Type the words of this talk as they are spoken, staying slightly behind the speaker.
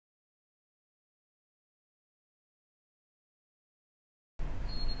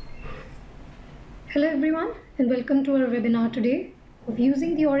Hello everyone and welcome to our webinar today of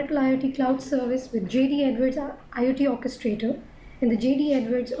using the Oracle IoT Cloud Service with JD Edwards IoT Orchestrator in the JD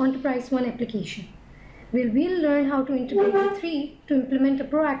Edwards Enterprise One application. We'll learn how to integrate the three to implement a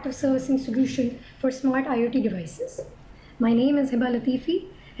proactive servicing solution for smart IoT devices. My name is Hiba Latifi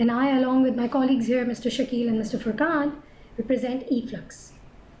and I, along with my colleagues here, Mr. Shakil and Mr. Furqan, represent eFlux.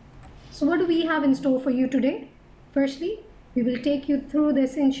 So what do we have in store for you today? Firstly, we will take you through the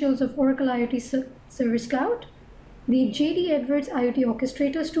essentials of Oracle IoT Service Cloud, the JD Edwards IoT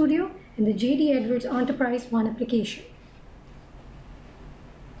Orchestrator Studio, and the JD Edwards Enterprise One application.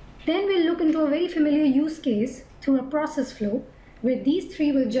 Then we'll look into a very familiar use case through a process flow where these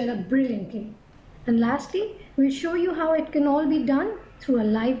three will gel up brilliantly. And lastly, we'll show you how it can all be done through a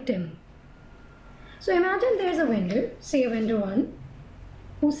live demo. So imagine there's a vendor, say a vendor 1,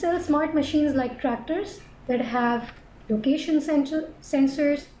 who sells smart machines like tractors that have location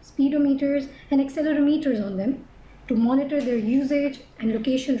sensors, speedometers, and accelerometers on them to monitor their usage and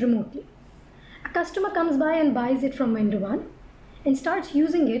location remotely. A customer comes by and buys it from vendor 1 and starts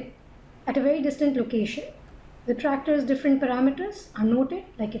using it at a very distant location. The tractor's different parameters are noted,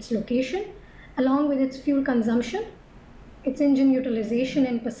 like its location, along with its fuel consumption, its engine utilization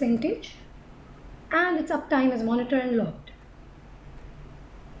in percentage, and its uptime is monitored and logged.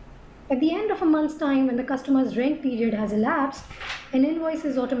 At the end of a month's time, when the customer's rent period has elapsed, an invoice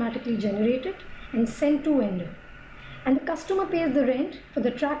is automatically generated and sent to vendor. And the customer pays the rent for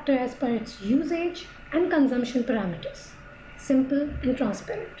the tractor as per its usage and consumption parameters. Simple and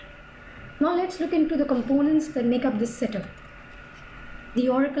transparent. Now let's look into the components that make up this setup. The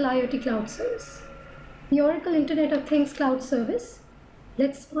Oracle IoT Cloud Service. The Oracle Internet of Things Cloud Service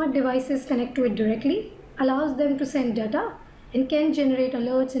lets smart devices connect to it directly, allows them to send data, and can generate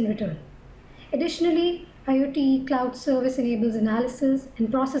alerts in return. Additionally, IoT Cloud Service enables analysis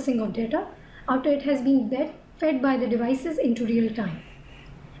and processing of data after it has been fed by the devices into real time,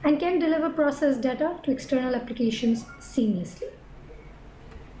 and can deliver processed data to external applications seamlessly.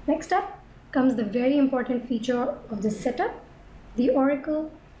 Next up comes the very important feature of this setup, the Oracle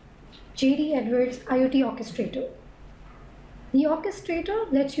JD Edwards IoT Orchestrator. The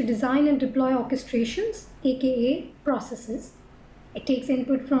orchestrator lets you design and deploy orchestrations, aka processes. It takes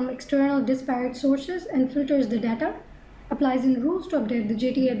input from external disparate sources and filters the data, applies in rules to update the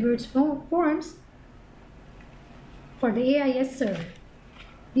JD Edwards forms for the AIS server.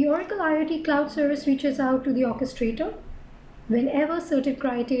 The Oracle IoT Cloud Service reaches out to the orchestrator whenever certain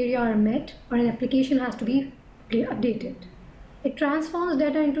criteria are met or an application has to be updated. It transforms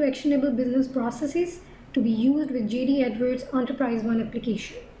data into actionable business processes to be used with JD Edwards Enterprise One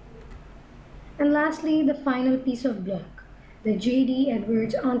application. And lastly, the final piece of block, the JD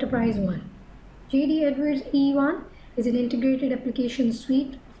Edwards Enterprise One. JD Edwards E1 is an integrated application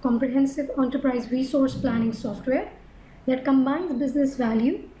suite of comprehensive enterprise resource planning software that combines business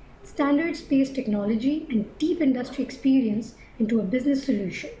value, standards-based technology, and deep industry experience into a business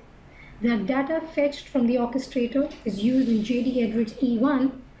solution. The data fetched from the orchestrator is used in JD Edwards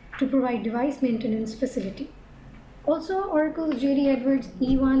E1 to provide device maintenance facility. Also, Oracle's JD Edwards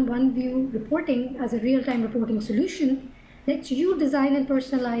E1 OneView reporting as a real-time reporting solution lets you design and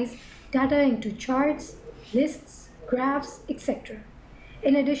personalize data into charts, lists, graphs, etc.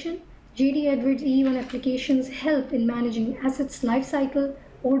 In addition, JD Edwards E1 applications help in managing assets lifecycle,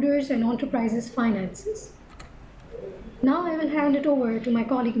 orders, and enterprises' finances. Now I will hand it over to my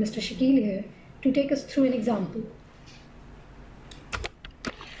colleague Mr. Shakil here to take us through an example.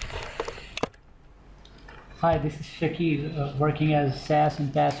 Hi, this is Shakil, working as SaaS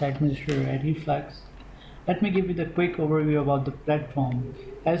and PaaS administrator at eFlux. Let me give you the quick overview about the platform.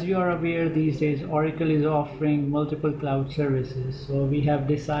 As you are aware, these days Oracle is offering multiple cloud services, so we have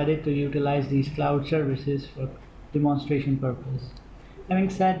decided to utilize these cloud services for demonstration purpose.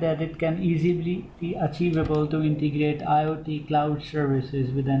 Having said that, it can easily be achievable to integrate IoT cloud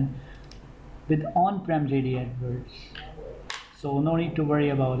services with on-prem JD Edwards, so no need to worry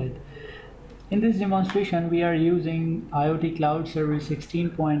about it. In this demonstration, we are using IoT Cloud Service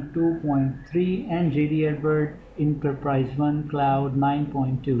 16.2.3 and JD Edwards Enterprise One Cloud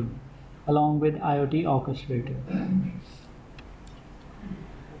 9.2, along with IoT Orchestrator.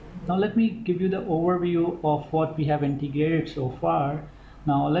 Now let me give you the overview of what we have integrated so far.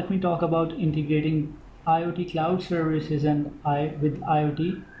 Now let me talk about integrating IoT Cloud Services with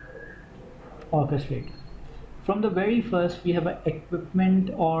IoT Orchestrator. From the very first, we have an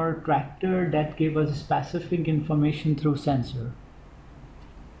equipment or tractor that gave us specific information through sensor,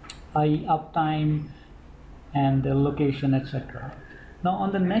 i.e. uptime and the location, etc. Now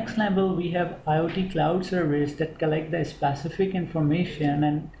on the next level, we have IoT Cloud Service that collect the specific information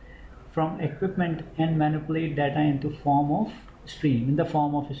and from equipment and manipulate data in the form of stream.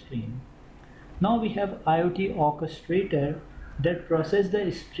 Now we have IoT Orchestrator that process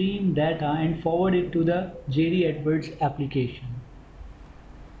the stream data and forward it to the JD Edwards application.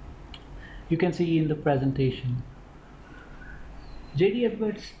 You can see in the presentation. JD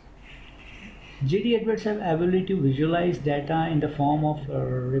Edwards have ability to visualize data in the form of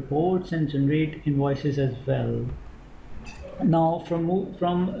reports and generate invoices as well. Now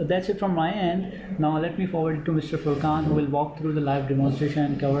that's it from my end. Now let me forward it to Mr. Furkan, who will walk through the live demonstration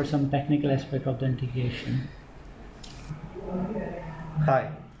and cover some technical aspect of the integration.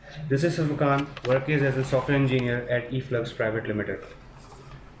 Hi, this is Furkan, working as a software engineer at eFlux Private Limited.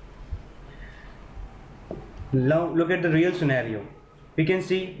 Now look at the real scenario. We can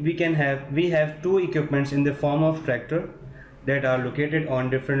see we have two equipments in the form of tractor that are located on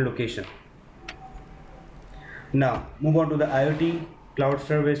different location. Now move on to the IoT Cloud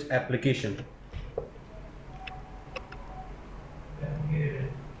Service application.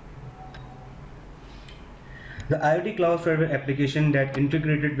 The IoT Cloud Service application that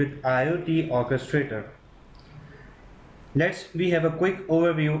integrated with IoT Orchestrator. We have a quick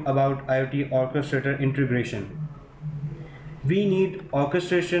overview about IoT Orchestrator integration. We need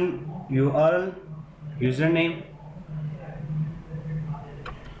orchestration URL, username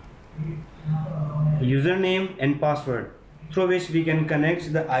and password through which we can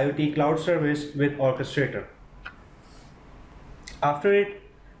connect the IoT Cloud Service with Orchestrator. After it,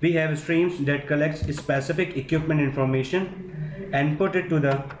 we have streams that collects specific equipment information and put it to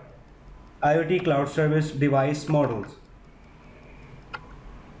the IoT Cloud Service device models.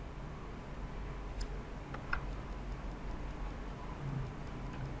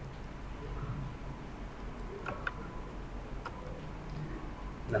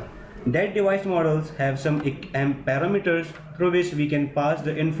 Now, that device models have some parameters through which we can pass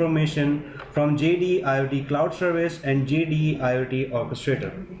the information from JD IoT Cloud Service and JD IoT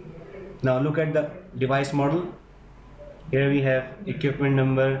Orchestrator. Now look at the device model. Here we have equipment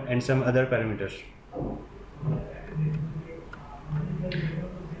number and some other parameters.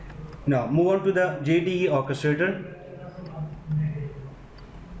 Now move on to the JD Orchestrator.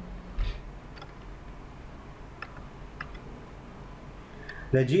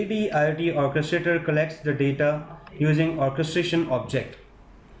 The JD IoT Orchestrator collects the data using orchestration object.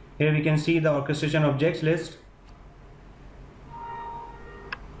 Here we can see the orchestration objects list.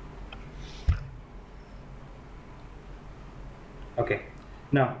 Okay,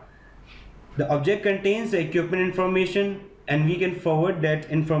 now the object contains the equipment information and we can forward that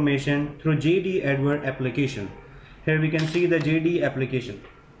information through JD Edwards application. Here we can see the JD application.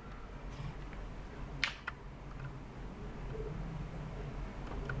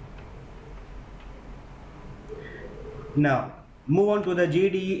 Now move on to the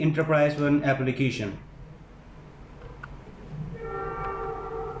JD Enterprise One application.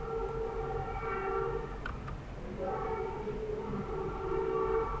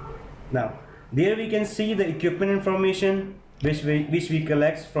 Now there we can see the equipment information which we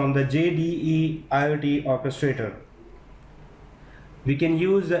collect from the JDE IoT Orchestrator. We can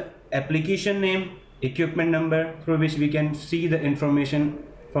use the application name, equipment number through which we can see the information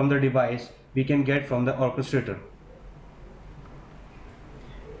from the device we can get from the orchestrator.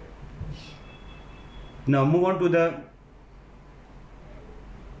 Now move on to the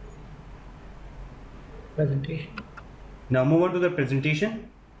presentation.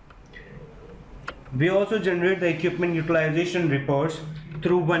 We also generate the equipment utilization reports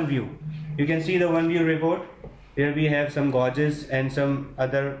through OneView. You can see the OneView report. Here we have some gauges and some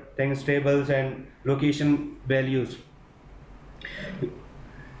other things, tables and location values.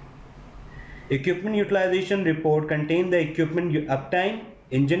 Equipment utilization report contain the equipment uptime,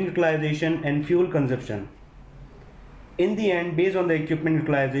 engine utilization and fuel consumption. In the end, based on the equipment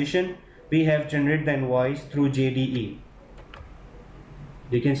utilization, we have generated the invoice through JDE.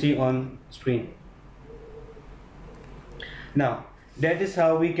 You can see on screen. Now, that is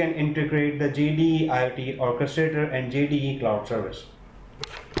how we can integrate the JDE IoT Orchestrator and JDE Cloud Service.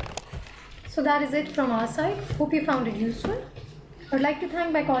 So that is it from our side. Hope you found it useful. I would like to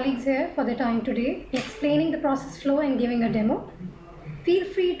thank my colleagues here for their time today in explaining the process flow and giving a demo. Feel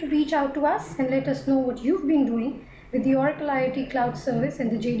free to reach out to us and let us know what you've been doing with the Oracle IoT Cloud Service and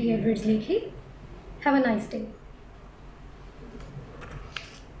the JD Edwards lately. Have a nice day.